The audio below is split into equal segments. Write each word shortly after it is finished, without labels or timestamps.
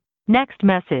Next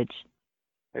message.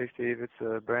 Hey Steve,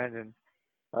 it's Brandon.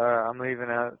 I'm leaving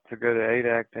out to go to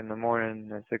ADAC in the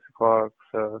morning at 6 o'clock,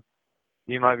 so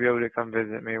you might be able to come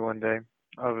visit me one day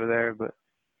over there, but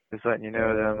just letting you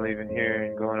know that I'm leaving here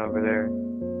and going over there.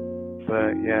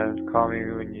 But yeah, call me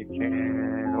when you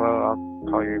can. Well, I'll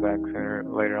call you back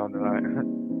later on tonight.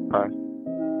 Bye.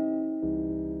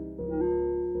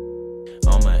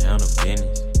 On my handle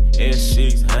business.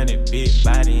 S600 big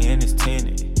body and it's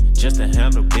tinted. Just to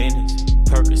handle business.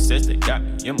 Percocets that got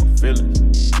me in my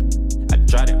feelings. I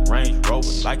drive that Range Rover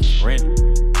like it's rented.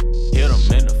 Hit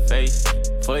him in the face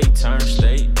for he turn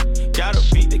state. Gotta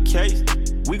beat the case.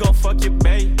 We gon' fuck your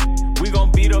bae. We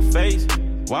gon' beat her face.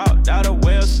 Walked out of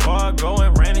Wells Fargo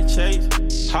and ran and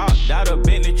chased. Hopped out of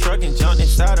Bentley truck and jumped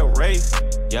inside a race.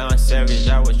 Young Savage,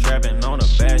 I was trapping on a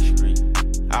back street.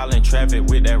 All in traffic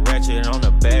with that ratchet on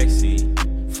the backseat.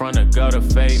 Front of gutter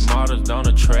fade models don't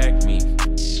attract me.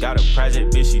 Got a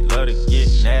project bitch, she love to get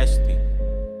nasty.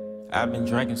 I've been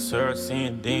drinking syrup,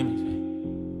 seeing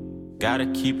demons. Gotta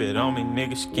keep it on me,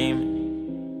 nigga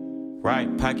scheming.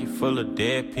 Right pocket full of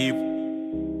dead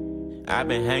people. I've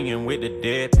been hanging with the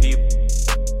dead people.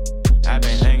 I've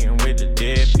been hanging with the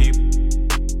dead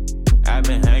people. I've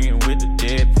been hanging with the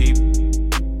dead people.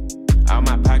 All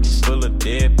my pockets full of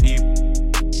dead people.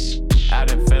 I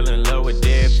done fell in love with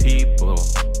dead people.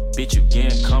 Bitch, you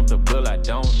getting comfortable, I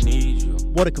don't need you.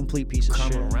 What a complete piece of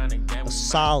shit. A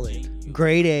solid,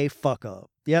 grade A fuck up.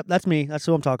 Yep, that's me. That's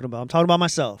who I'm talking about. I'm talking about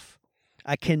myself.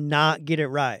 I cannot get it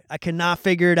right. I cannot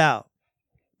figure it out.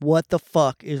 What the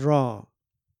fuck is wrong?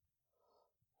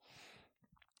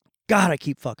 God, I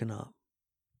keep fucking up.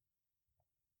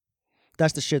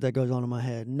 That's the shit that goes on in my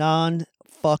head.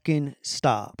 Non-fucking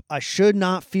stop. I should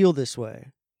not feel this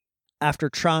way after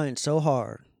trying so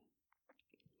hard.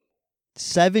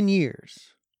 7 years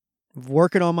of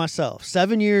working on myself.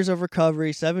 7 years of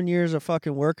recovery. 7 years of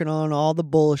fucking working on all the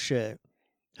bullshit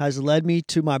has led me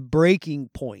to my breaking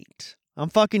point. I'm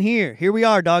fucking here. Here we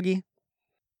are, doggy.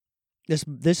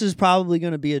 This is probably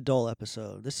going to be a dull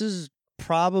episode. This is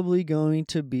probably going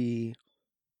to be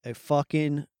a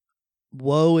fucking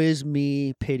woe is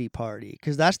me pity party,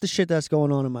 because that's the shit that's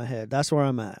going on in my head. That's where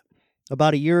I'm at.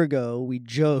 About a year ago, we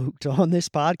joked on this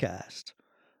podcast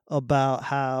about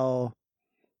how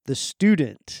the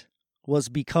student was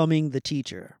becoming the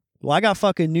teacher. Well, I got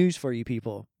fucking news for you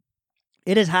people.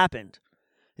 It has happened.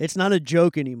 It's not a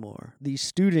joke anymore. The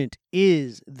student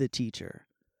is the teacher.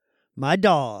 My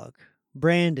dog,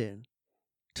 Brandon,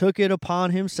 took it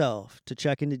upon himself to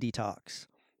check into detox.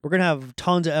 We're going to have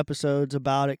tons of episodes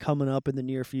about it coming up in the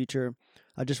near future.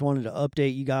 I just wanted to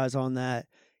update you guys on that.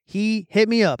 He hit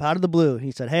me up out of the blue.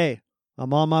 He said, hey,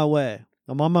 I'm on my way.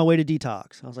 I'm on my way to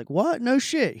detox. I was like, what? No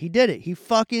shit. He did it. He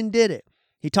fucking did it.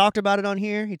 He talked about it on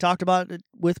here. He talked about it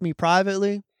with me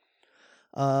privately.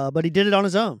 But he did it on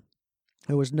his own.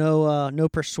 There was no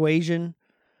persuasion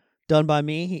done by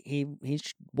me. He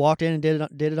walked in and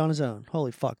did it on his own.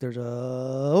 Holy fuck, there's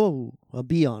a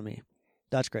bee on me.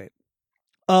 That's great.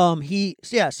 He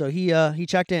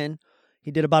checked in.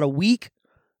 He did about a week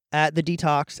at the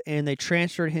detox, and they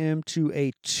transferred him to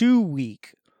a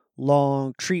 2-week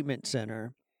long treatment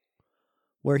center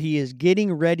where he is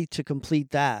getting ready to complete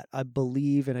that, I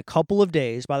believe, in a couple of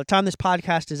days. By the time this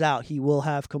podcast is out, he will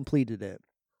have completed it.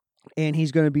 And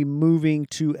he's going to be moving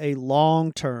to a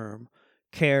long-term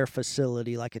care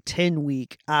facility, like a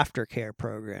 10-week aftercare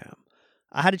program.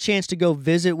 I had a chance to go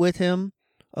visit with him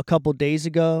a couple days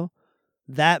ago.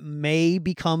 That may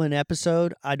become an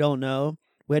episode. I don't know.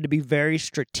 We had to be very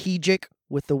strategic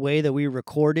with the way that we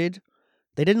recorded.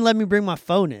 They didn't let me bring my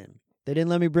phone in. They didn't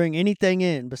let me bring anything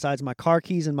in besides my car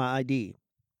keys and my ID.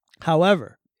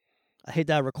 However, I hit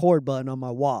that record button on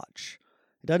my watch.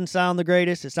 It doesn't sound the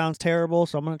greatest. It sounds terrible,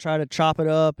 so I'm going to try to chop it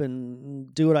up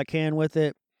and do what I can with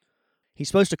it. He's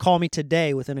supposed to call me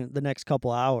today within the next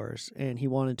couple hours, and he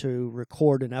wanted to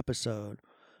record an episode.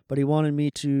 But he wanted me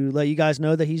to let you guys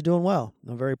know that he's doing well.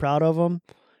 I'm very proud of him.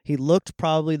 He looked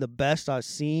probably the best I've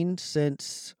seen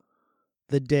since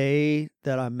the day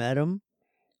that I met him.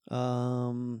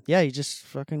 He's just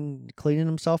fucking cleaning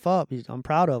himself up. I'm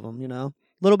proud of him, you know.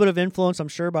 A little bit of influence, I'm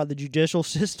sure, by the judicial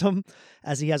system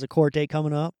as he has a court date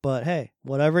coming up. But hey,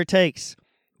 whatever it takes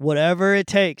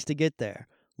to get there.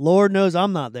 Lord knows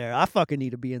I'm not there. I fucking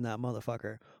need to be in that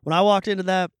motherfucker. When I walked into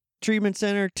that treatment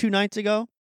center 2 nights ago,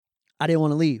 I didn't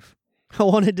want to leave. I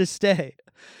wanted to stay.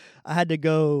 I had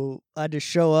to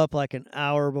show up like an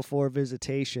hour before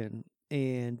visitation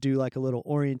and do like a little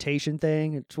orientation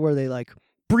thing. It's where they like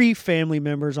brief family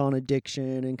members on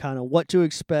addiction and kind of what to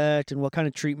expect and what kind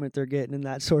of treatment they're getting and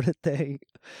that sort of thing.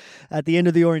 At the end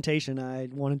of the orientation, I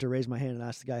wanted to raise my hand and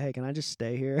ask the guy, hey, can I just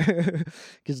stay here?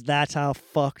 Because that's how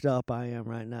fucked up I am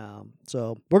right now.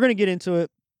 So we're going to get into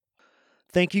it.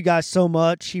 Thank you guys so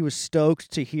much. He was stoked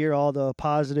to hear all the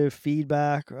positive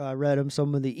feedback. I read him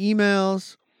some of the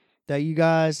emails that you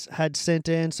guys had sent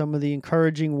in, some of the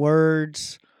encouraging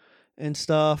words and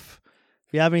stuff.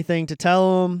 If you have anything to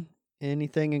tell him,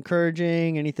 anything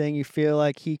encouraging, anything you feel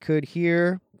like he could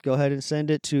hear, go ahead and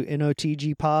send it to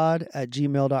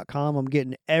notgpod@gmail.com. I'm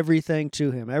getting everything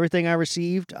to him. Everything I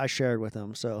received, I shared with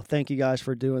him. So thank you guys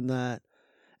for doing that.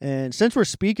 And since we're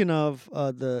speaking of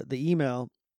the email,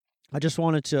 I just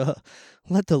wanted to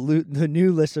let the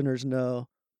new listeners know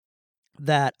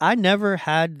that I never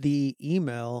had the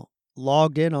email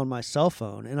logged in on my cell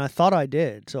phone, and I thought I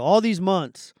did. So all these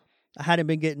months, I hadn't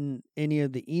been getting any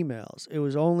of the emails. It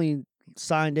was only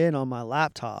signed in on my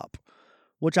laptop,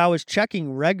 which I was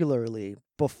checking regularly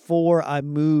before I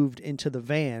moved into the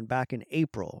van back in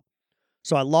April.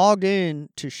 So I logged in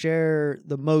to share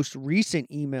the most recent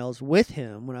emails with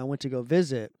him when I went to go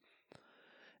visit.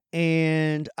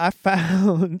 And I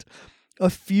found a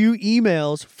few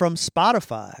emails from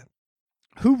Spotify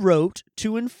who wrote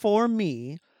to inform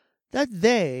me that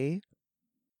they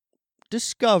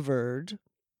discovered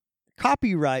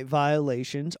copyright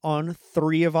violations on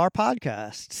 3 of our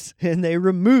podcasts, and they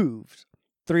removed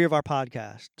 3 of our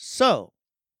podcasts. So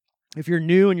if you're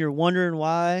new and you're wondering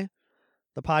why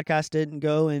the podcast didn't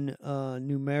go in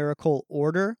numerical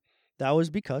order, that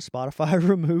was because Spotify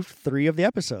removed 3 of the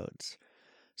episodes.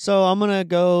 So I'm going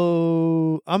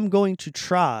to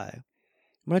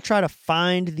try to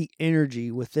find the energy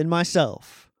within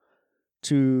myself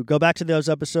to go back to those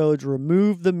episodes,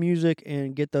 remove the music,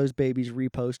 and get those babies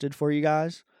reposted for you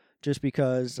guys. Just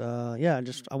because, I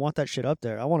want that shit up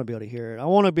there. I want to be able to hear it. I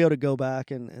want to be able to go back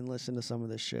and listen to some of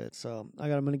this shit. So I'm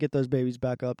going to get those babies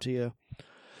back up to you.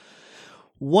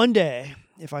 One day,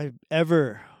 if I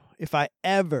ever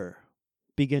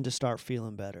begin to start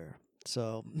feeling better.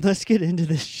 So let's get into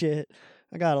this shit.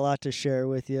 I got a lot to share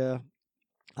with you.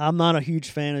 I'm not a huge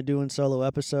fan of doing solo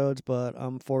episodes, but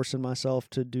I'm forcing myself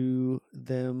to do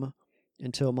them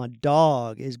until my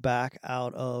dog is back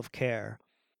out of care.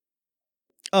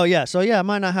 Oh, yeah. So, I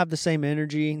might not have the same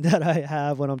energy that I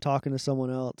have when I'm talking to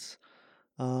someone else.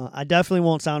 I definitely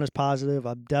won't sound as positive.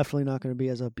 I'm definitely not going to be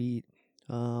as upbeat.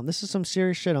 This is some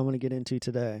serious shit I'm going to get into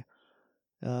today.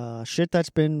 Shit that's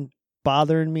been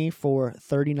bothering me for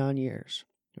 39 years,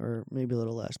 or maybe a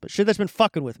little less, but shit that's been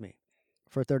fucking with me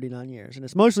for 39 years. And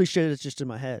it's mostly shit that's just in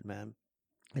my head, man.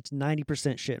 It's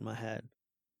 90% shit in my head.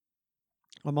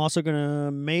 I'm also going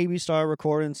to maybe start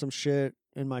recording some shit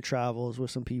in my travels with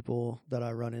some people that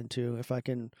I run into. If I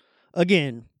can,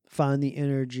 again, find the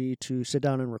energy to sit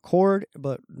down and record.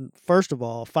 But first of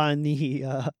all, find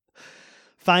it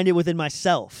within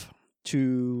myself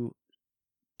to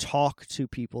talk to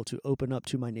people, to open up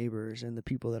to my neighbors and the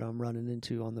people that I'm running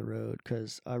into on the road,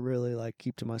 because I really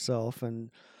keep to myself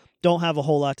and don't have a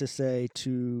whole lot to say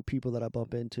to people that I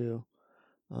bump into.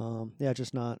 It's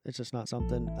just not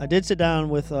something. I did sit down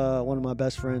with one of my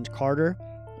best friends, Carter,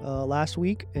 last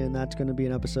week, and that's going to be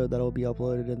an episode that will be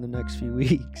uploaded in the next few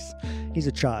weeks. He's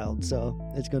a child, so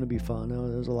it's going to be fun.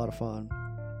 It was a lot of fun.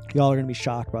 Y'all are going to be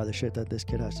shocked by the shit that this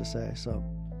kid has to say. So,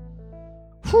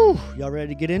 whew, y'all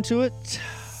ready to get into it?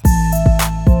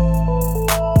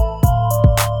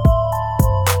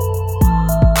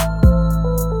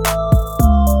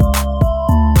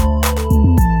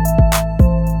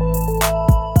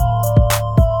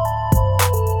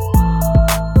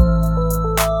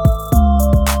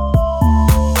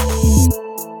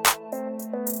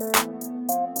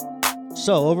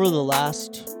 So over the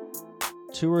last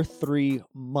 2 or 3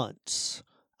 months,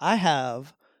 I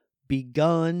have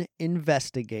begun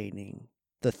investigating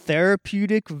the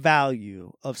therapeutic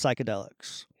value of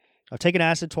psychedelics. I've taken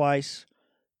acid twice,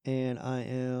 and I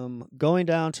am going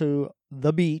down to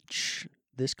the beach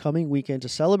this coming weekend to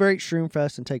celebrate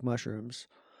Shroomfest and take mushrooms.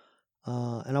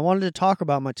 And I wanted to talk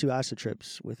about my 2 acid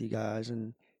trips with you guys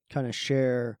and kind of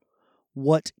share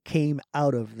what came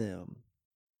out of them.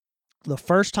 The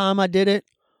first time I did it,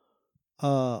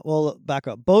 back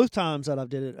up. Both times that I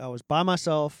did it, I was by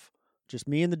myself, just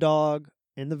me and the dog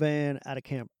in the van at a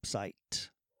campsite.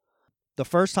 The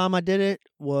first time I did it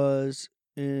was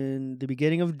in the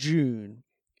beginning of June,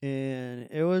 and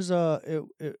it was a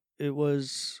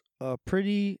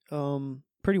pretty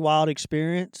wild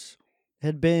experience. It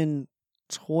had been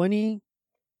 20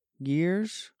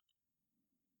 years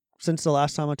since the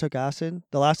last time I took acid.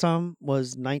 The last time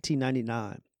was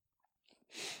 1999.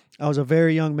 I was a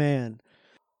very young man.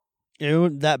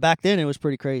 that back then it was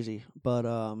pretty crazy, but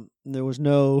there was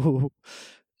no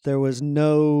there was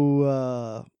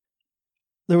no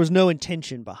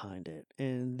intention behind it.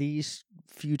 And these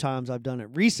few times I've done it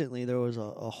recently, there was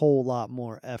a whole lot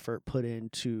more effort put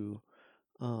into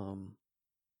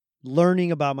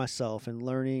learning about myself and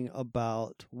learning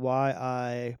about why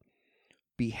I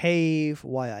behave,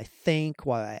 why I think,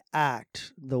 why I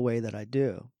act the way that I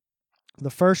do. The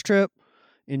first trip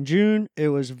in June, it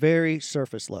was very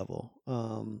surface level.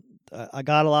 I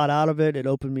got a lot out of it. It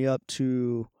opened me up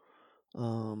to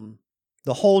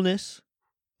the wholeness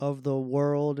of the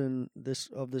world and this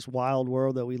wild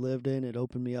world that we lived in. It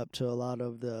opened me up to a lot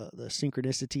of the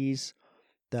synchronicities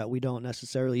that we don't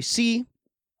necessarily see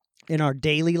in our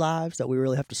daily lives, that we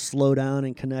really have to slow down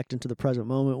and connect into the present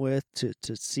moment with to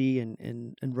see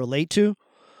and relate to.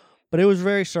 But it was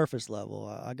very surface level.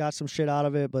 I got some shit out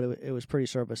of it, but it was pretty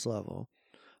surface level.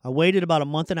 I waited about a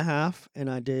month and a half, and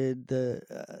I did the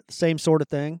same sort of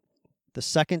thing. The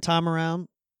second time around,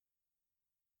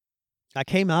 I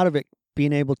came out of it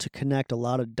being able to connect a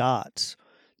lot of dots,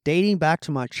 dating back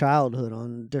to my childhood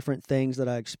on different things that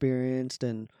I experienced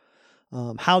and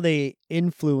how they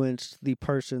influenced the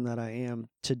person that I am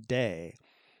today.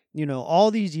 You know,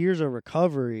 all these years of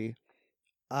recovery,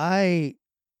 I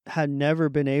had never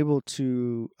been able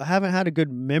to, I haven't had a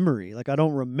good memory. Like, I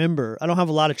don't have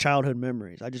a lot of childhood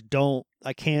memories. I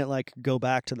can't like go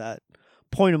back to that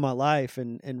point in my life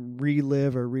and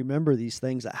relive or remember these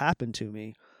things that happened to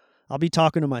me. I'll be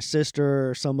talking to my sister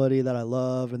or somebody that I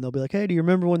love, and they'll be like, hey, do you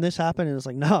remember when this happened? And it's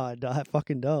like, no, I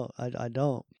fucking don't. I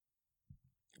don't.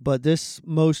 But this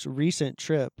most recent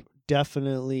trip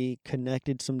definitely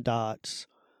connected some dots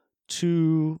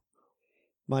to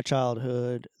my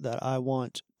childhood that I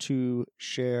want to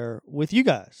share with you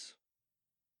guys.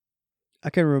 I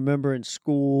can remember in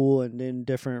school and in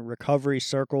different recovery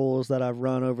circles that I've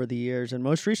run over the years, and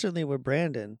most recently with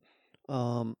Brandon,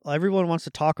 everyone wants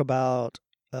to talk about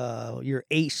your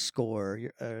ACE score,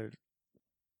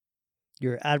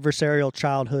 your adversarial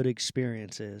childhood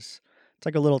experiences. It's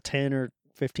like a little 10 or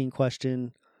 15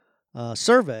 question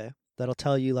survey that'll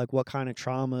tell you like what kind of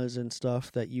traumas and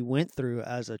stuff that you went through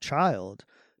as a child.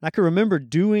 And I can remember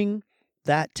doing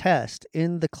that test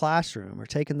in the classroom or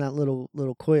taking that little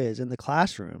quiz in the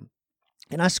classroom,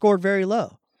 and I scored very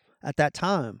low at that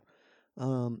time.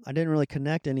 I didn't really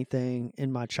connect anything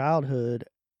in my childhood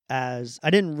as I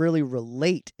didn't really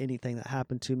relate anything that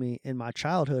happened to me in my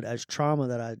childhood as trauma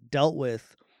that I dealt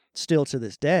with still to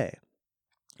this day.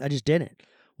 I just didn't.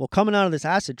 Well, coming out of this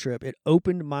acid trip, it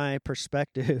opened my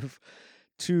perspective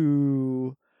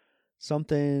to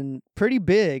something pretty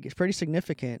big, it's pretty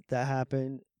significant that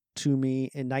happened to me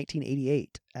in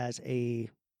 1988 as a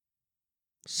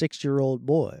 6-year-old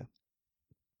boy.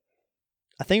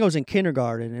 I think I was in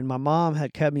kindergarten, and my mom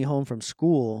had kept me home from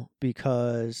school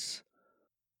because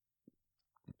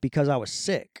I was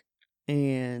sick.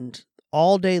 And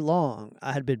all day long,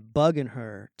 I had been bugging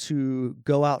her to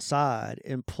go outside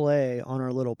and play on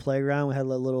our little playground. We had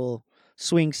a little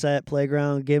swing set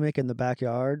playground gimmick in the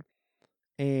backyard.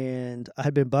 And I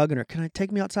had been bugging her, can I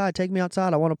take me outside? Take me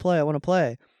outside. I want to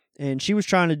play. And she was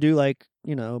trying to do like,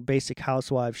 basic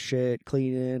housewife shit,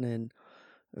 cleaning. And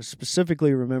I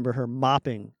specifically remember her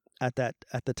mopping at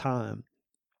the time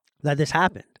that this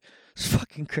happened. It's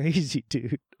fucking crazy,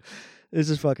 dude. This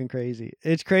is fucking crazy.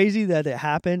 It's crazy that it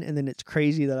happened, and then it's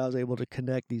crazy that I was able to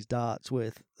connect these dots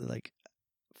with, like,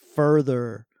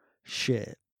 further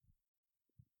shit.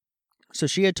 So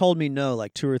she had told me no,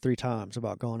 like, 2 or 3 times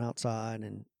about going outside,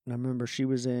 and I remember she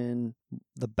was in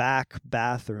the back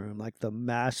bathroom, like the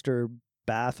master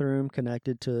bathroom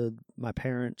connected to my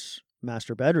parents'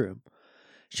 master bedroom.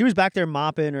 She was back there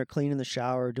mopping or cleaning the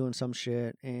shower, doing some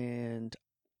shit, and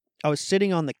I was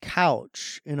sitting on the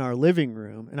couch in our living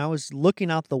room, and I was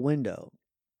looking out the window.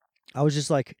 I was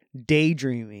just like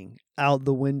daydreaming out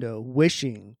the window,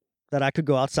 wishing that I could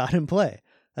go outside and play.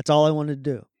 That's all I wanted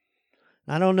to do.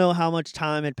 I don't know how much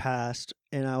time had passed,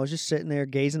 and I was just sitting there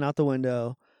gazing out the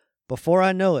window. Before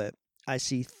I know it, I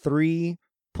see 3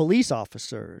 police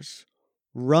officers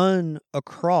run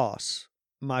across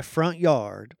my front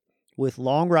yard with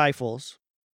long rifles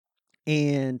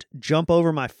and jump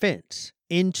over my fence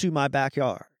into my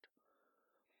backyard.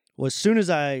 Well, as soon as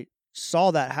I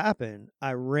saw that happen,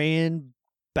 I ran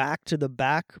back to the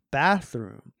back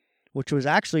bathroom, which was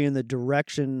actually in the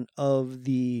direction of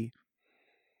the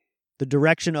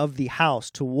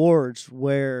house towards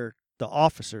where the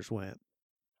officers went.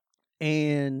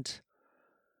 And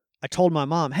I told my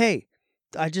mom, "Hey,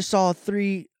 I just saw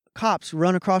 3 cops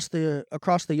run across the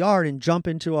yard and jump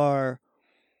over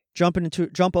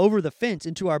the fence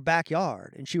into our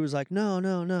backyard." And she was like,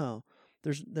 No.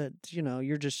 There's that,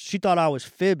 she thought I was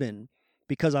fibbing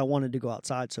because I wanted to go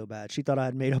outside so bad. She thought I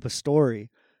had made up a story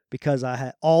because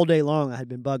all day long I had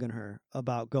been bugging her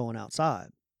about going outside.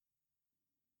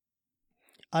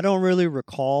 I don't really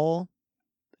recall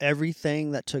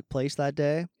everything that took place that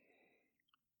day.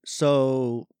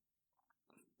 So,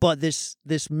 but this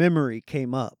memory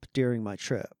came up during my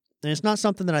trip. And it's not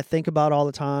something that I think about all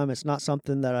the time. It's not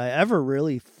something that I ever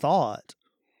really thought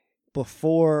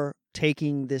before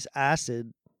taking this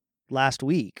acid last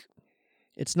week.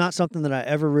 It's not something that I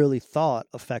ever really thought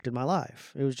affected my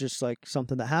life. It was just like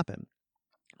something that happened.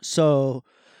 So,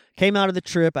 came out of the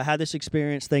trip. I had this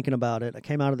experience thinking about it. I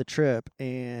came out of the trip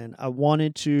and I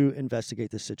wanted to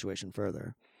investigate this situation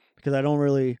further because I don't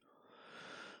really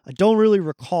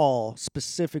recall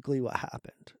specifically what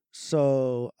happened.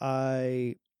 So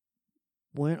I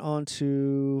went on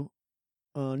to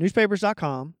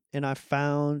newspapers.com and I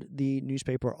found the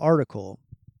newspaper article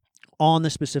on the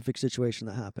specific situation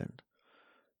that happened.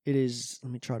 It is,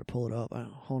 let me try to pull it up.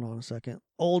 Hold on a second.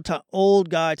 Old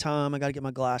guy time. I got to get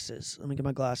my glasses. Let me get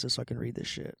my glasses so I can read this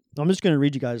shit. I'm just going to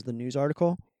read you guys the news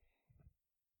article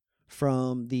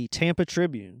from the Tampa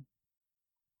Tribune.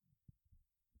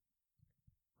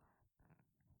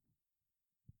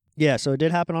 Yeah, so it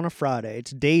did happen on a Friday.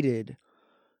 It's dated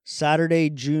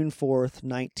Saturday, June 4th,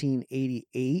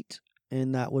 1988,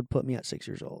 and that would put me at 6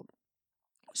 years old.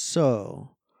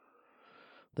 So,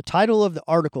 the title of the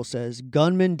article says,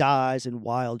 Gunman Dies in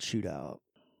Wild Shootout.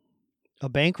 A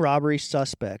bank robbery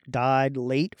suspect died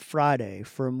late Friday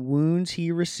from wounds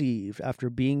he received after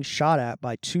being shot at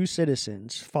by two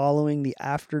citizens following the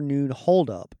afternoon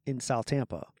holdup in South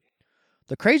Tampa.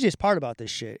 The craziest part about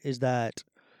this shit is that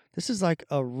this is like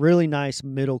a really nice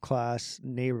middle-class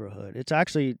neighborhood. It's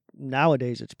actually,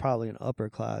 nowadays, it's probably an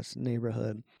upper-class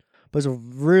neighborhood. But it's a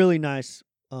really nice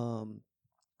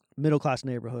middle-class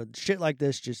neighborhood. Shit like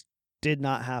this just did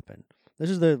not happen. This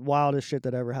is the wildest shit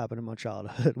that ever happened in my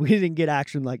childhood. We didn't get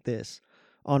action like this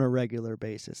on a regular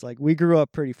basis. Like, we grew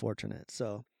up pretty fortunate.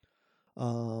 So,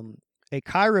 a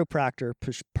chiropractor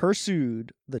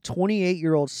pursued the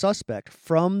 28-year-old suspect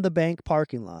from the bank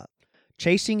parking lot,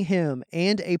 chasing him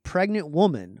and a pregnant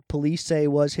woman police say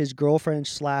was his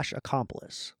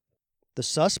girlfriend/accomplice. The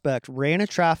suspect ran a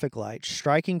traffic light,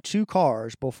 striking two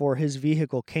cars before his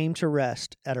vehicle came to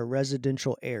rest at a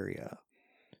residential area.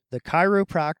 The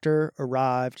chiropractor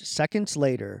arrived seconds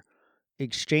later,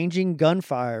 exchanging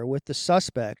gunfire with the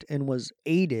suspect, and was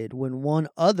aided when one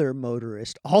other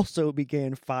motorist also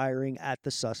began firing at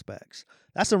the suspects.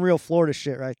 That's some real Florida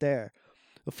shit right there.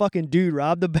 The fucking dude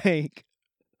robbed the bank.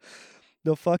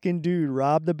 The fucking dude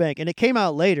robbed the bank. And it came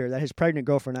out later that his pregnant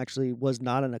girlfriend actually was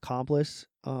not an accomplice.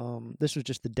 This was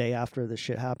just the day after the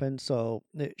shit happened. So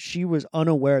she was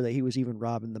unaware that he was even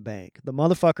robbing the bank. The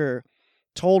motherfucker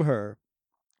told her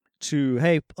to,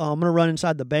 hey, I'm going to run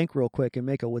inside the bank real quick and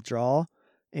make a withdrawal.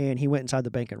 And he went inside the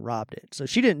bank and robbed it. So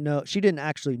she didn't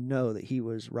actually know that he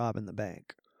was robbing the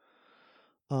bank.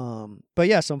 But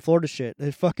yeah, some Florida shit.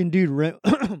 The fucking dude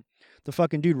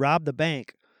robbed the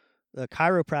bank. The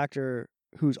chiropractor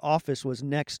whose office was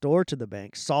next door to the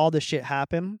bank saw the shit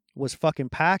happen, was fucking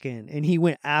packing, and he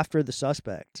went after the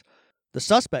suspect. The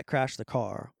suspect crashed the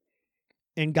car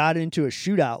and got into a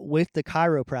shootout with the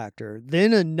chiropractor.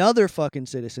 Then another fucking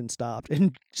citizen stopped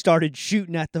and started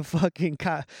shooting at the fucking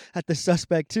at the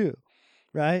suspect too,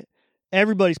 right?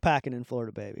 Everybody's packing in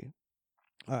Florida, baby.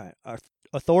 All right. Our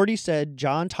authorities said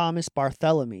John Thomas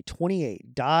Barthélemy,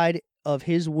 28, died of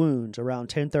his wounds around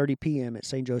 10:30 p.m. at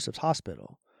St. Joseph's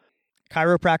Hospital.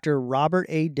 Chiropractor Robert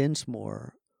A.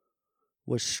 Dinsmore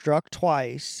was struck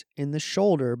twice in the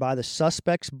shoulder by the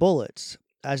suspect's bullets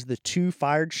as the two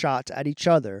fired shots at each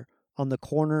other on the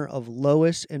corner of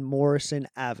Lois and Morrison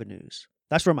Avenues.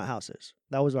 That's where my house is.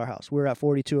 That was our house. We were at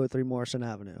 4203 Morrison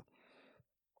Avenue.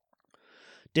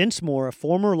 Dinsmore, a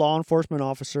former law enforcement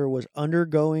officer, was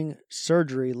undergoing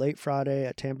surgery late Friday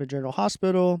at Tampa General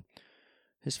Hospital.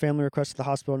 His family requested the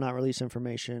hospital not release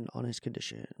information on his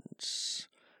conditions.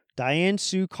 Diane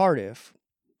Sue Cardiff,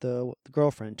 the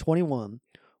girlfriend, 21,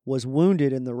 was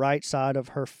wounded in the right side of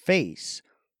her face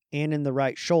and in the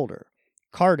right shoulder.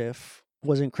 Cardiff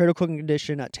was in critical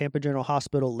condition at Tampa General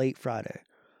Hospital late Friday.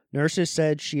 Nurses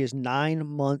said she is 9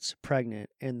 months pregnant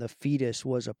and the fetus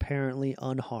was apparently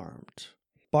unharmed.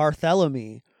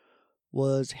 Barthélemy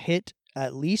was hit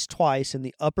at least twice in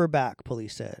the upper back,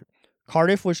 police said.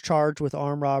 Cardiff was charged with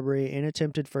armed robbery and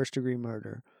attempted first-degree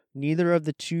murder. Neither of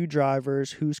the two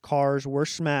drivers whose cars were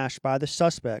smashed by the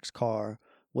suspect's car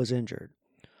was injured.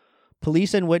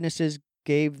 Police and witnesses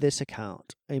gave this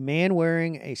account. A man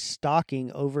wearing a stocking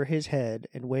over his head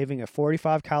and waving a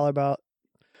 .45 caliber.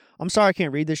 I'm sorry I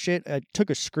can't read this shit. I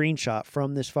took a screenshot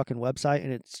from this fucking website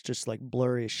and it's just like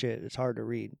blurry as shit. It's hard to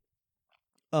read.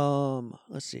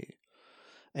 Let's see.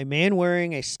 A man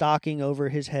wearing a stocking over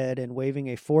his head and waving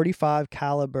a .45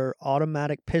 caliber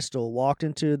automatic pistol walked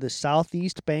into the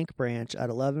Southeast Bank branch at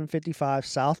 1155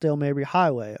 South Dale Mabry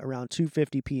Highway around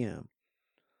 2:50 p.m.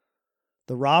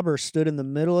 The robber stood in the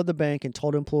middle of the bank and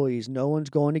told employees, "No one's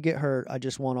going to get hurt. I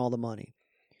just want all the money."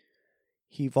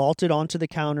 He vaulted onto the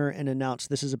counter and announced,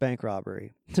 "This is a bank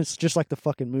robbery." It's just like the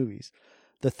fucking movies.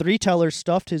 The three tellers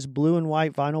stuffed his blue and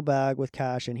white vinyl bag with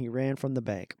cash and he ran from the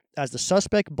bank. As the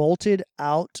suspect bolted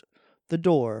out the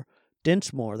door,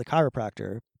 Dinsmore, the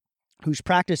chiropractor, whose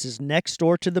practice is next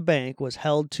door to the bank, was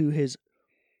headed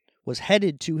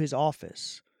to his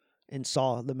office and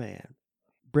saw the man.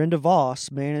 Brenda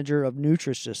Voss, manager of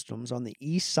Nutrisystems on the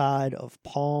east side of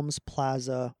Palms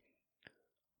Plaza.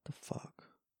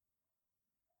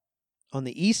 On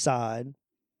the east side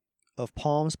of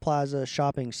Palms Plaza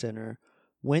Shopping Center,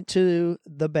 went to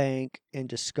the bank and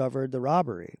discovered the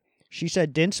robbery. She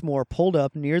said Dinsmore pulled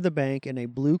up near the bank in a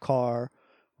blue car,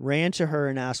 ran to her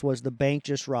and asked, "Was the bank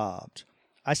just robbed?"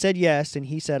 I said yes, and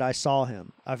he said, "I saw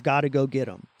him. I've got to go get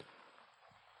him."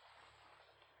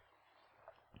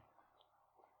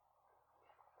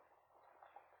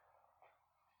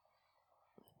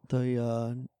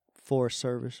 The Forest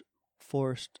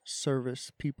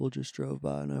Service people just drove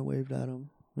by and I waved at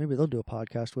them. Maybe they'll do a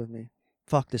podcast with me.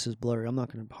 Fuck, this is blurry. I'm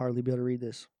not going to hardly be able to read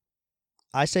this.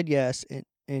 I said yes,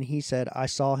 and he said, "I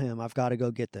saw him. I've got to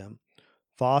go get them."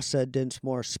 Voss said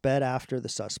Dinsmore sped after the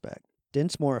suspect.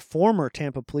 Dinsmore, a former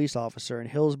Tampa police officer and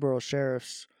Hillsborough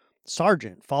Sheriff's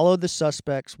sergeant, followed the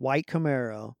suspect's white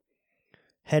Camaro,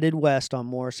 headed west on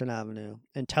Morrison Avenue,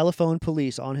 and telephoned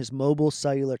police on his mobile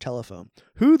cellular telephone.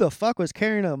 Who the fuck was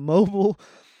carrying a mobile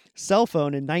cell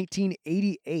phone in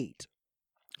 1988?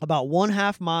 About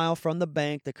 1/2 mile from the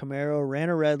bank, the Camaro ran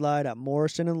a red light at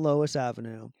Morrison and Lois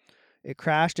Avenue. It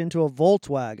crashed into a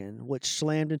Volkswagen, which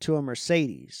slammed into a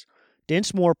Mercedes.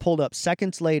 Dinsmore pulled up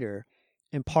seconds later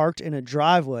and parked in a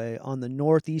driveway on the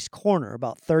northeast corner,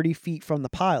 about 30 feet from the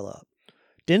pileup.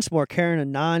 Dinsmore, carrying a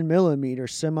 9mm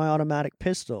semi-automatic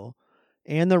pistol,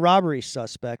 and the robbery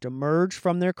suspect emerged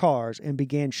from their cars and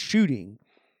began shooting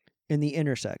in the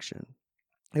intersection.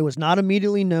 It was not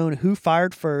immediately known who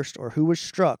fired first or who was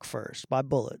struck first by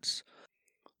bullets.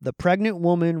 The pregnant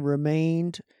woman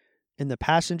remained in the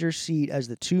passenger seat as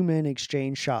the two men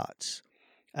exchanged shots.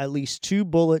 At least 2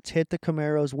 bullets hit the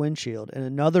Camaro's windshield, and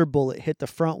another bullet hit the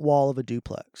front wall of a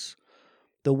duplex.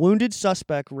 The wounded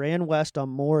suspect ran west on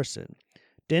Morrison.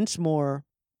 Dinsmore,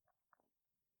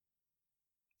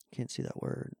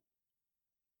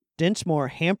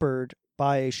 hampered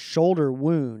by a shoulder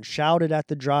wound, shouted at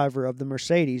the driver of the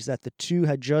Mercedes that the two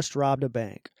had just robbed a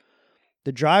bank.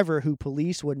 The driver, who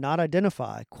police would not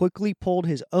identify, quickly pulled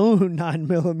his own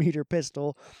 9mm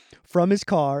pistol from his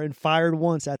car and fired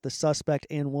once at the suspect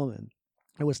and woman.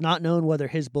 It was not known whether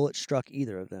his bullet struck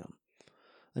either of them.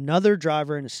 Another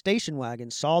driver in a station wagon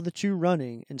saw the two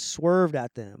running and swerved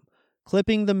at them,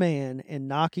 clipping the man and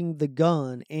knocking the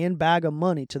gun and bag of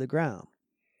money to the ground.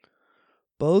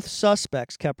 Both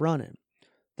suspects kept running.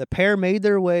 The pair made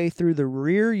their way through the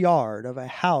rear yard of a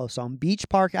house on Beach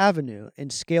Park Avenue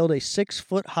and scaled a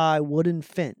 6-foot-high wooden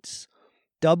fence,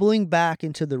 doubling back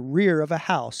into the rear of a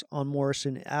house on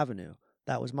Morrison Avenue.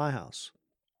 That was my house.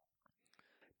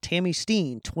 Tammy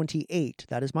Steen, 28,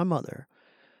 that is my mother,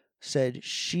 said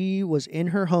she was in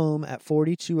her home at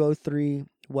 4203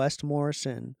 West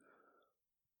Morrison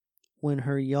when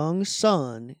her young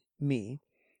son, me,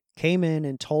 came in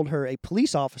and told her a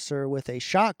police officer with a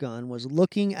shotgun was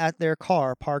looking at their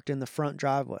car parked in the front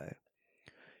driveway.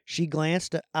 She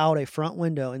glanced out a front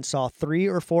window and saw 3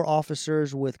 or 4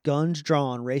 officers with guns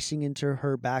drawn racing into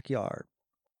her backyard.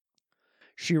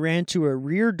 She ran to a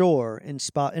rear door and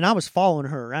I was following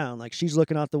her around, like she's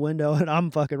looking out the window and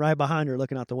I'm fucking right behind her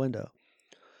looking out the window.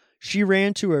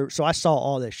 So I saw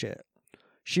all this shit.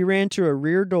 She ran to a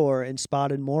rear door and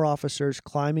spotted more officers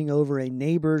climbing over a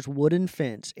neighbor's wooden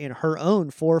fence and her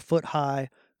own 4-foot-high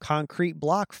concrete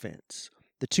block fence.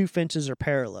 The two fences are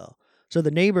parallel. So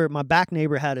my back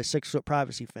neighbor had a 6-foot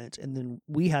privacy fence, and then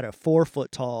we had a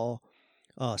 4-foot-tall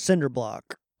cinder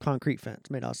block concrete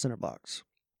fence made out of cinder blocks.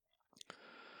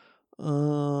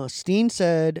 Steen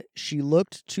said she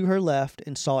looked to her left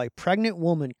and saw a pregnant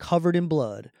woman covered in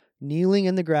blood, kneeling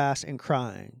in the grass and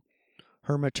crying.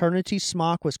 Her maternity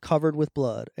smock was covered with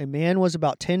blood. A man was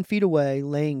about 10 feet away,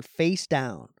 laying face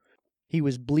down. He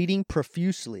was bleeding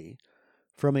profusely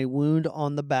from a wound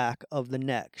on the back of the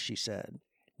neck, she said.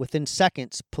 Within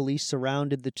seconds, police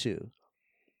surrounded the two.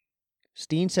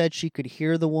 Steen said she could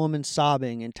hear the woman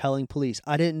sobbing and telling police,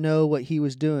 "I didn't know what he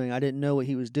was doing. I didn't know what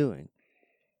he was doing."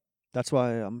 That's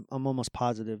why I'm almost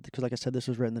positive, because like I said, this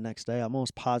was written the next day. I'm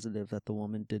almost positive that the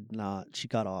woman did not. She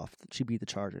got off. She beat the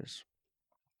charges.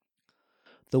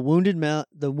 The wounded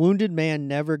man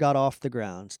never got off the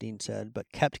ground, Steen said,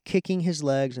 but kept kicking his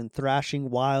legs and thrashing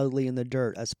wildly in the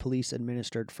dirt as police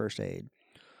administered first aid.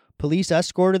 Police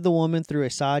escorted the woman through a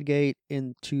side gate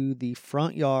into the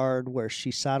front yard where she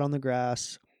sat on the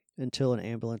grass until an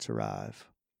ambulance arrived,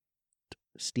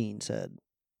 Steen said.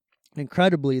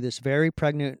 Incredibly, this very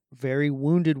pregnant, very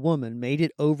wounded woman made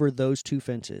it over those two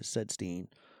fences, said Steen,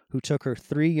 who took her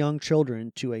 3 young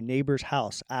children to a neighbor's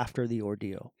house after the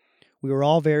ordeal. We were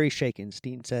all very shaken,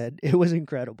 Steen said. It was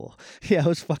incredible. Yeah, it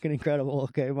was fucking incredible.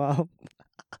 Okay, Mom.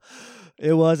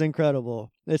 It was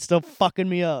incredible. It's still fucking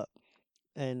me up.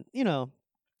 And, you know,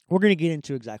 we're going to get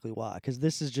into exactly why, because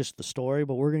this is just the story,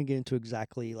 but we're going to get into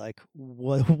exactly, like,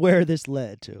 where this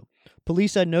led to.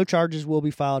 Police said no charges will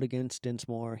be filed against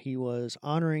Dinsmore. He was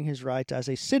honoring his rights as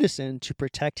a citizen to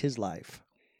protect his life.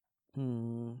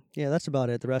 Yeah, that's about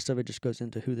it. The rest of it just goes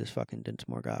into who this fucking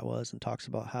Dinsmore guy was and talks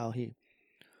about how he...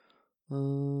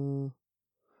 hold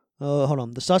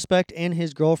on. The suspect and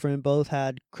his girlfriend both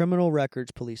had criminal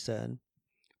records, police said.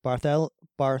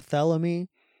 Barthélemy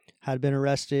had been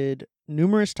arrested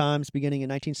numerous times beginning in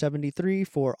 1973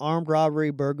 for armed robbery,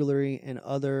 burglary, and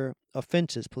other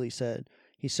offenses, police said.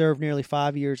 He served nearly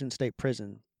 5 years in state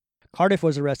prison. Cardiff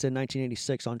was arrested in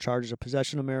 1986 on charges of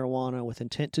possession of marijuana with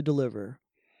intent to deliver.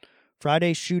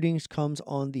 Friday's shootings comes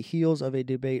on the heels of a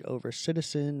debate over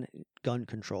citizen gun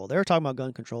control. They were talking about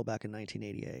gun control back in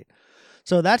 1988.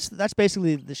 So that's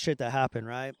basically the shit that happened,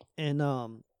 right? And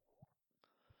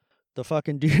the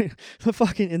fucking dude,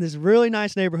 in this really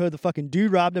nice neighborhood, the fucking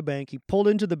dude robbed a bank. He pulled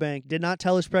into the bank, did not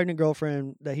tell his pregnant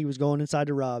girlfriend that he was going inside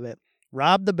to rob it.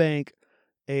 Robbed the bank.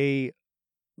 A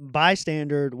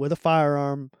bystander with a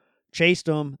firearm chased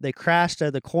him. They crashed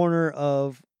at the corner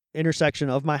of intersection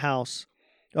of my house,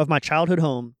 of my childhood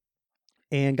home,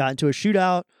 and got into a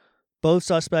shootout. Both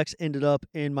suspects ended up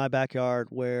in my backyard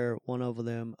where one of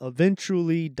them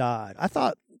eventually died.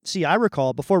 I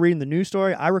recall, before reading the news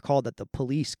story, I recalled that the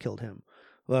police killed him.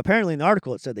 Well, apparently in the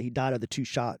article it said that he died of the 2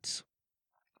 shots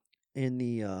from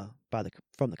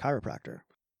the chiropractor.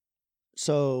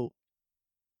 So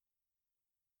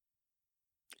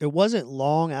it wasn't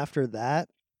long after that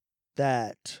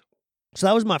so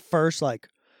that was my first, like,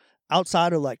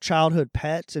 outside of, like, childhood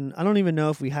pets, and I don't even know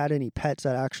if we had any pets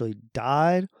that actually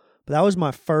died, but that was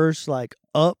my first, like,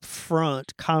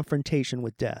 upfront confrontation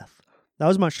with death. That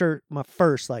was my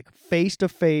first, like,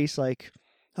 face-to-face, like,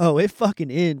 oh, it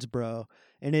fucking ends, bro.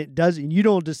 And it doesn't, you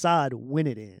don't decide when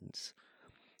it ends.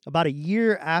 About a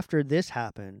year after this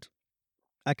happened,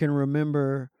 I can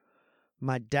remember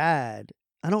my dad,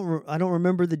 I don't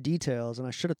remember the details, and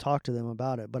I should have talked to them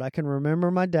about it, but I can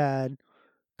remember my dad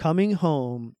coming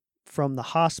home from the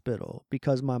hospital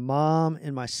because my mom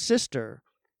and my sister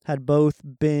had both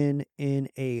been in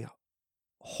a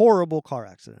horrible car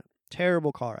accident,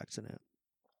 terrible car accident.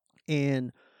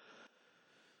 And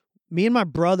me and my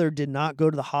brother did not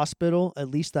go to the hospital, at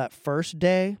least that first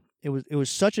day. It was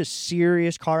such a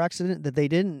serious car accident that they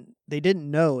didn't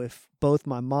know if both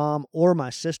my mom or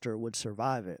my sister would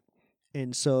survive it.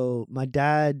 And so my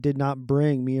dad did not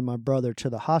bring me and my brother to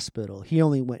the hospital. He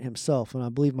only went himself, and I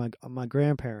believe my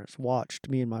grandparents watched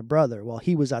me and my brother while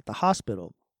he was at the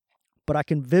hospital. But I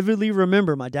can vividly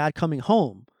remember my dad coming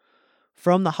home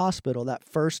from the hospital that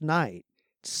first night,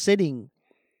 sitting.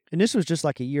 And this was just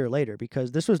like a year later,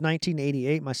 because this was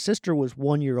 1988. My sister was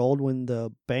 1 year old when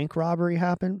the bank robbery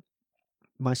happened.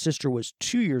 My sister was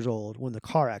 2 years old when the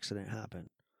car accident happened.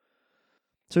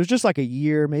 So it was just like a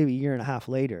year, maybe a year and a half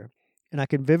later. And I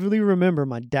can vividly remember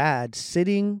my dad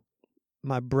sitting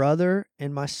my brother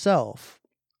and myself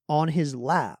on his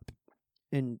lap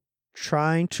and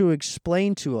trying to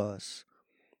explain to us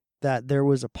that there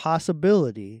was a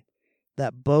possibility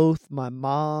that both my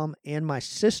mom and my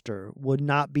sister would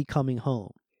not be coming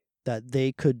home, that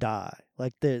they could die.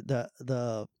 Like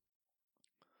the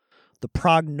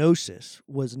prognosis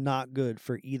was not good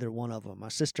for either one of them. My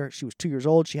sister, she was 2 years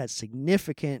old. She had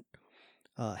significant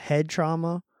head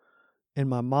trauma, and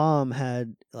my mom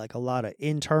had like a lot of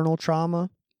internal trauma,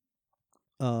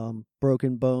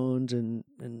 broken bones and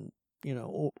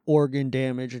organ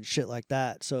damage and shit like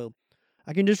that. So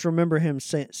I can just remember him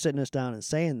sitting us down and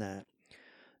saying that.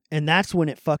 And that's when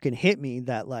it fucking hit me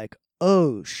that, like,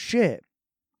 oh shit.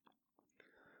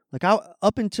 Like,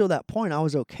 up until that point, I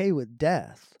was okay with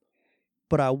death,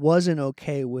 but I wasn't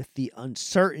okay with the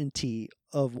uncertainty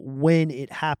of when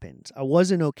it happens. I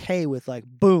wasn't okay with like,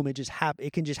 boom,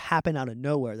 it can just happen out of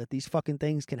nowhere, that these fucking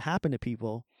things can happen to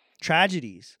people.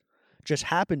 Tragedies just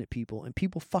happen to people and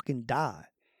people fucking die.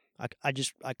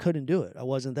 I couldn't do it. I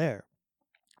wasn't there.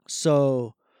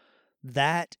 So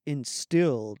that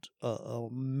instilled a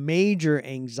major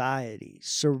anxiety,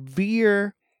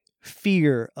 severe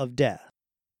fear of death,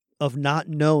 of not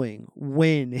knowing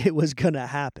when it was going to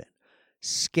happen.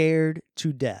 Scared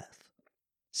to death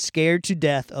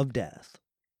of death.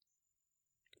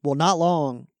 Well, not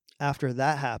long after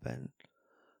that happened,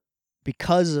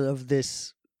 because of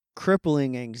this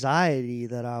crippling anxiety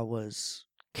that I was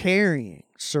carrying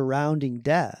surrounding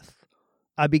death,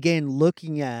 I began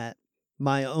looking at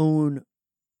my own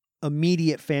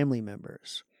immediate family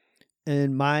members.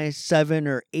 And my 7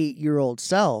 or 8 year old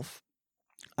self,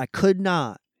 I could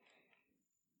not,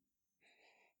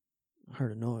 I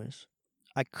heard a noise.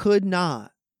 I could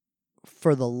not,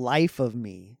 for the life of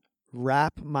me,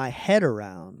 wrap my head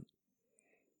around,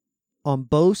 on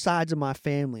both sides of my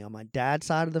family, on my dad's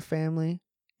side of the family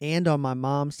and on my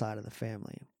mom's side of the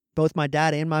family. Both my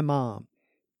dad and my mom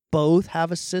both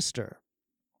have a sister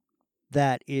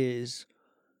that is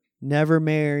never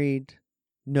married,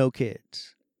 no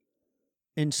kids.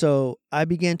 And so I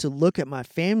began to look at my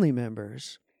family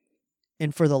members,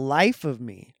 and for the life of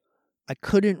me, I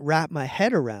couldn't wrap my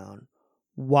head around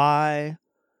why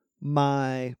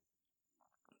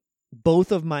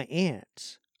both of my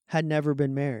aunts had never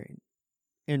been married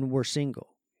and were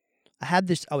single. I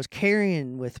was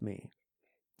carrying with me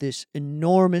this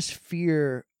enormous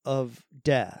fear of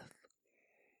death.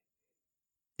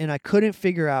 And I couldn't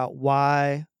figure out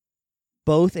why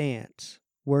both aunts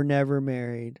were never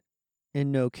married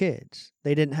and no kids.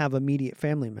 They didn't have immediate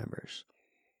family members.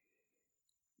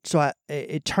 So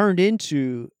it turned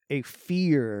into a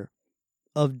fear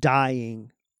of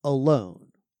dying alone.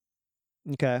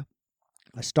 Okay?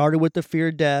 I started with the fear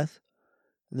of death,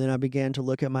 and then I began to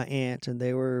look at my aunts, and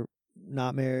they were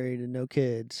not married and no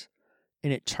kids.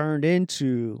 And it turned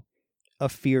into a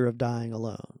fear of dying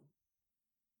alone.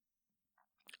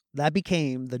 That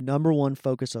became the number one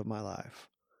focus of my life,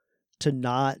 to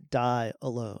not die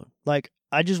alone. Like,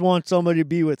 I just want somebody to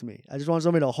be with me. I just want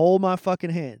somebody to hold my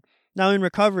fucking hand. Now, in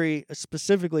recovery,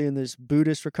 specifically in this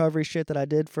Buddhist recovery shit that I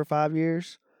did for 5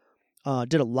 years,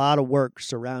 did a lot of work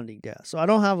surrounding death. So I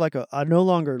don't have I no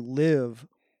longer live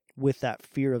with that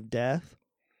fear of death,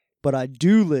 but I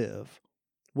do live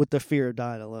with the fear of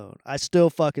dying alone. I still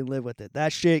fucking live with it.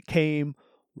 That shit came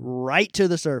right to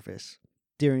the surface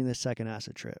during this second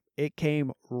acid trip. It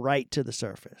came right to the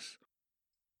surface.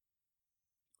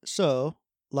 So,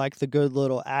 like the good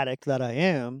little addict that I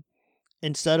am,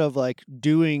 instead of like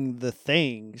doing the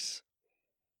things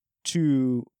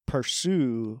to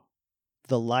pursue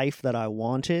the life that I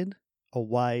wanted, a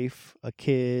wife, a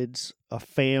kids, a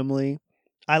family,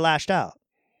 I lashed out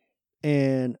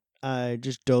and I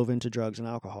just dove into drugs and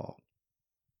alcohol.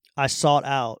 I sought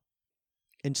out,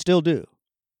 and still do,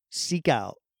 seek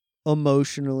out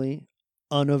emotionally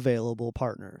unavailable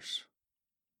partners.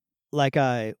 Like,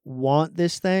 I want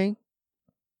this thing.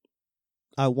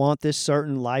 I want this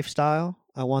certain lifestyle.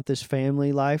 I want this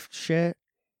family life shit.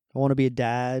 I want to be a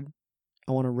dad.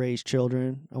 I want to raise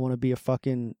children. I want to be a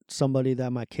fucking somebody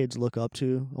that my kids look up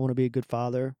to. I want to be a good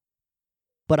father.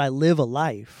 But I live a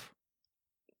life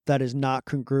that is not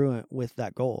congruent with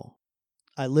that goal.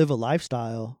 I live a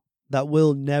lifestyle that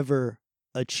will never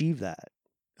achieve that.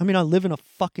 I mean, I live in a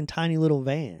fucking tiny little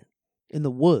van in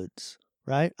the woods,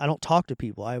 right? I don't talk to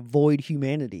people. I avoid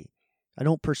humanity. I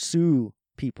don't pursue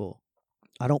people.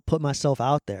 I don't put myself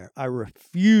out there. I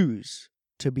refuse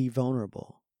to be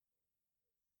vulnerable.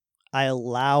 I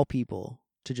allow people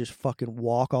to just fucking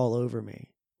walk all over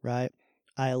me, right?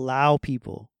 I allow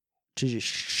people to just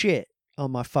shit on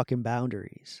my fucking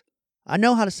boundaries. I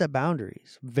know how to set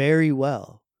boundaries very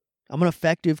well. I'm an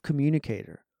effective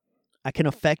communicator. I can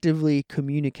effectively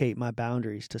communicate my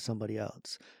boundaries to somebody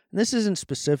else. And this isn't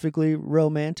specifically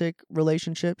romantic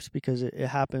relationships, because it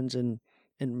happens in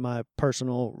my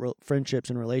personal friendships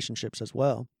and relationships as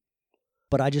well.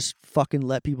 But I just fucking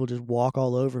let people just walk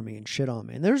all over me and shit on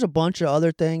me. And there's a bunch of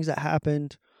other things that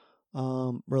happened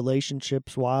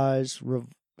relationships-wise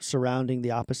surrounding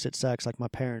the opposite sex, like my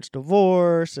parents'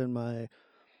 divorce and my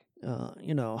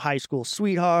high school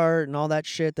sweetheart and all that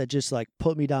shit that just like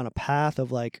put me down a path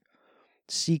of like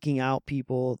seeking out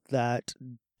people that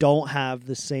don't have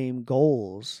the same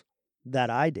goals that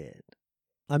I did.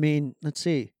 I mean, let's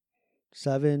see,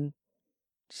 14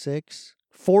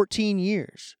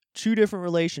 years, 2 different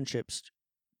relationships,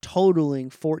 totaling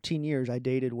 14 years. I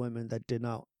dated women that did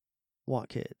not want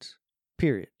kids,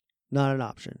 period. Not an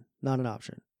option.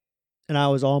 And I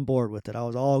was on board with it. I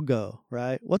was all go,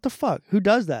 right? What the fuck? Who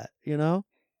does that, you know?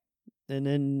 And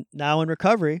then now in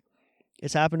recovery,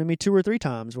 it's happened to me 2 or 3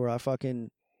 times where I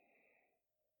fucking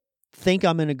think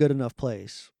I'm in a good enough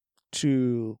place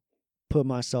to put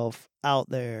myself out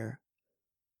there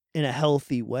in a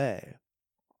healthy way.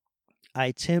 I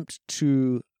attempt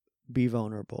to be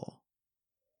vulnerable.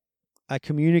 I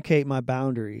communicate my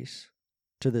boundaries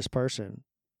to this person.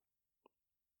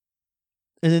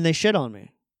 And then they shit on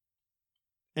me.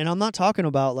 And I'm not talking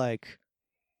about like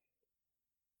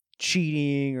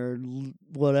cheating or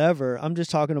whatever. I'm just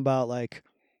talking about like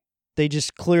they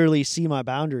just clearly see my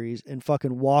boundaries and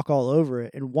fucking walk all over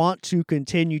it and want to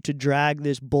continue to drag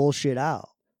this bullshit out.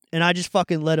 And I just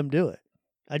fucking let them do it.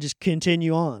 I just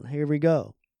continue on. Here we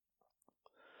go.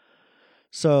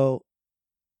 So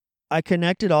I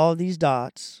connected all of these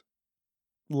dots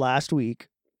last week,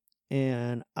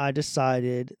 and I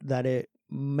decided that it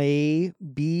may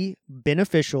be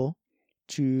beneficial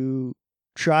to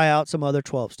try out some other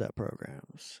 12-step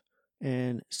programs.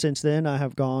 And since then, I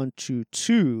have gone to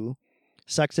 2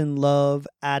 Sex and Love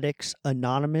Addicts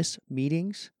Anonymous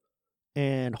meetings,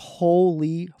 and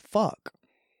holy fuck.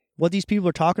 What these people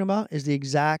are talking about is the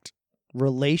exact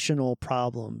relational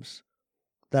problems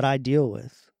that I deal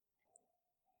with.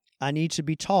 I need to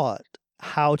be taught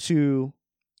how to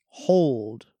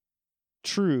hold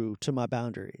true to my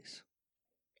boundaries.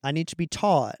 I need to be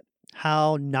taught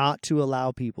how not to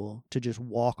allow people to just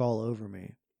walk all over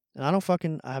me. And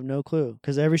I have no clue.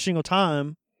 Because every single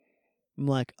time, I'm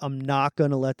like, I'm not going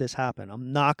to let this happen.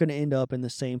 I'm not going to end up in the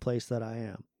same place that I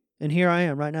am. And here I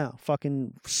am right now,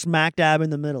 fucking smack dab in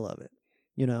the middle of it.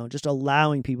 You know, just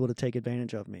allowing people to take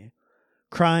advantage of me.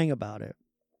 Crying about it.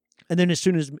 And then as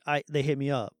soon as they hit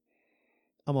me up,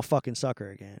 I'm a fucking sucker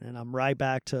again. And I'm right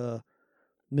back to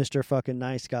Mr. fucking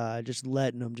nice guy, just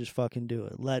letting them just fucking do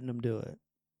it. Letting them do it.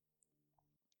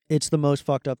 It's the most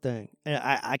fucked up thing. And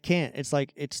I can't. It's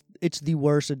like, it's the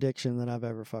worst addiction that I've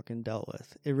ever fucking dealt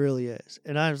with. It really is.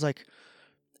 And I was like,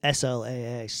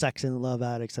 SLAA, Sex and Love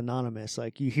Addicts Anonymous.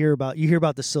 Like you hear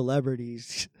about the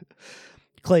celebrities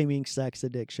claiming sex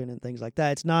addiction and things like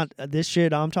that. It's not, this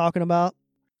shit I'm talking about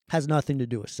has nothing to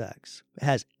do with sex. It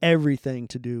has everything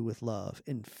to do with love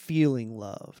and feeling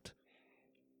loved.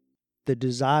 The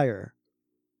desire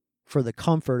for the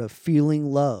comfort of feeling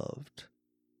loved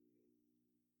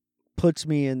puts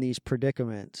me in these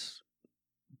predicaments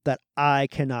that I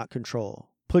cannot control.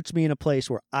 Puts me in a place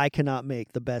where I cannot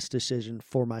make the best decision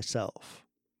for myself.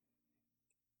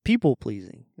 People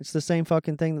pleasing. It's the same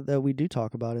fucking thing that we do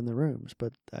talk about in the rooms,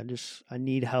 but I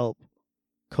need help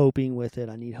coping with it.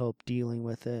 I need help dealing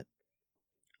with it.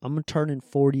 I'm turning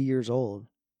 40 years old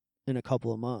in a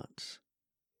couple of months.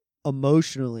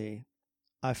 Emotionally,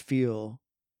 I feel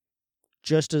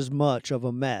just as much of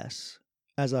a mess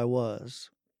as I was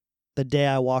the day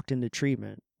I walked into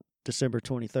treatment, December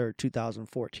 23rd,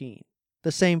 2014.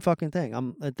 The same fucking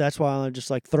thing. That's why I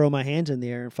just like throw my hands in the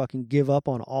air and fucking give up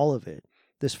on all of it.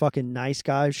 This fucking nice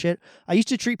guy shit. I used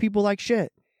to treat people like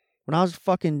shit. When I was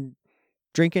fucking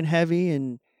drinking heavy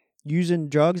and using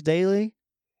drugs daily,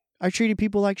 I treated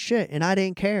people like shit and I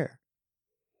didn't care.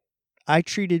 I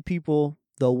treated people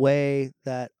the way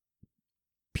that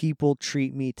people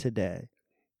treat me today.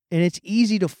 And it's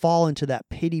easy to fall into that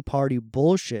pity party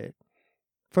bullshit.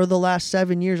 For the last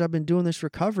 7 years I've been doing this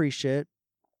recovery shit,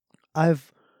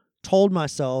 I've told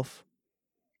myself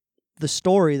the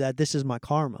story that this is my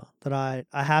karma, that I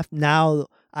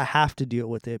have to deal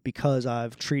with it because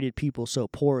I've treated people so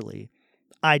poorly.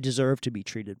 I deserve to be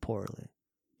treated poorly.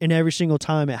 And every single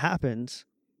time it happens,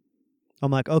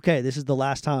 I'm like, okay, this is the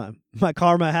last time. My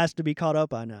karma has to be caught up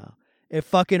by now. It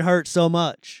fucking hurts so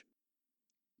much.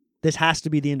 This has to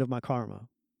be the end of my karma.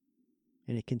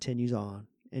 And it continues on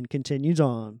and continues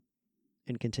on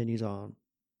and continues on.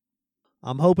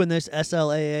 I'm hoping this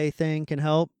SLAA thing can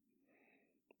help.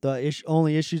 The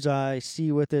only issues I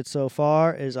see with it so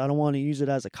far is I don't want to use it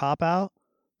as a cop-out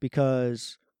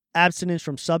because abstinence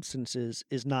from substances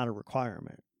is not a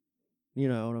requirement. You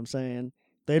know what I'm saying?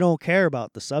 They don't care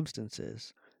about the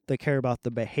substances. They care about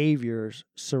the behaviors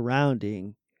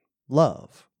surrounding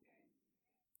love.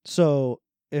 So,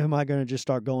 am I going to just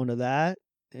start going to that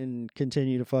and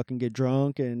continue to fucking get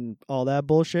drunk and all that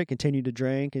bullshit? Continue to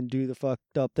drink and do the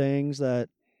fucked up things that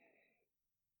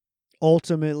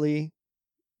ultimately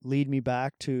lead me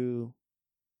back to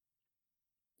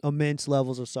immense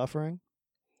levels of suffering?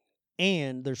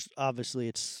 And there's obviously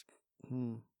it's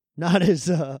not as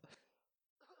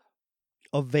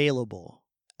available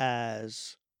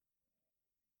as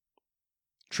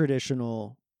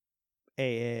traditional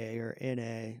AA or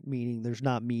NA, meaning there's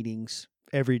not meetings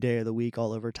every day of the week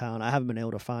all over town. I haven't been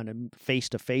able to find a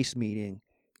face-to-face meeting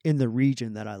in the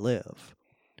region that I live.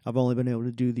 I've only been able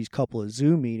to do these couple of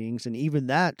Zoom meetings, and even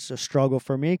that's a struggle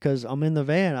for me because I'm in the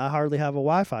van. I hardly have a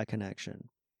Wi-Fi connection.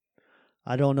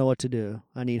 I don't know what to do.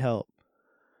 I need help.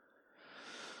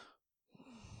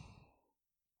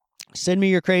 Send me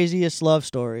your craziest love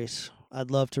stories. I'd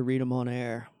love to read them on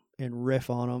air and riff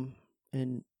on them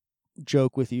and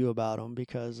joke with you about them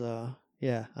because,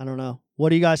 yeah, I don't know. What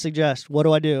do you guys suggest? What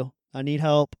do I do? I need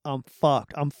help. I'm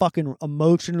fucked. I'm fucking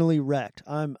emotionally wrecked.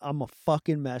 I'm a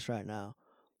fucking mess right now.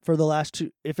 For the last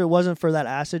 2, if it wasn't for that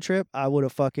acid trip, I would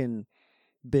have fucking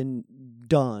been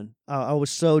done. I was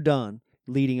so done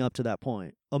leading up to that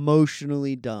point.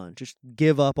 Emotionally done. Just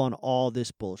give up on all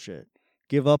this bullshit.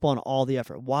 Give up on all the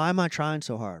effort. Why am I trying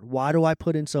so hard? Why do I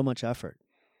put in so much effort?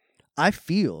 I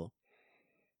feel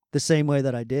the same way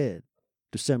that I did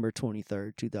December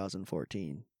 23rd,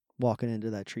 2014, walking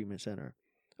into that treatment center.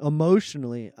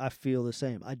 Emotionally, I feel the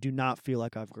same. I do not feel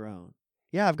like I've grown.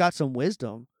 Yeah, I've got some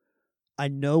wisdom. I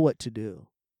know what to do.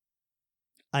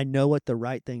 I know what the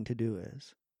right thing to do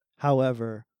is.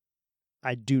 However,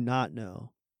 I do not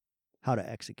know how to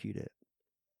execute it.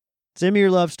 Send me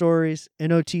your love stories,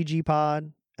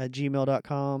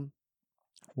 notgpod@gmail.com.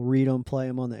 We'll read them, play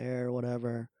them on the air,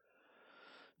 whatever.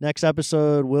 Next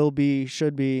episode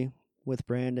should be with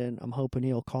Brandon. I'm hoping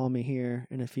he'll call me here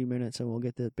in a few minutes and we'll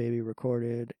get the baby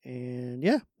recorded. And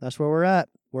yeah, that's where we're at.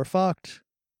 We're fucked.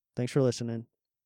 Thanks for listening.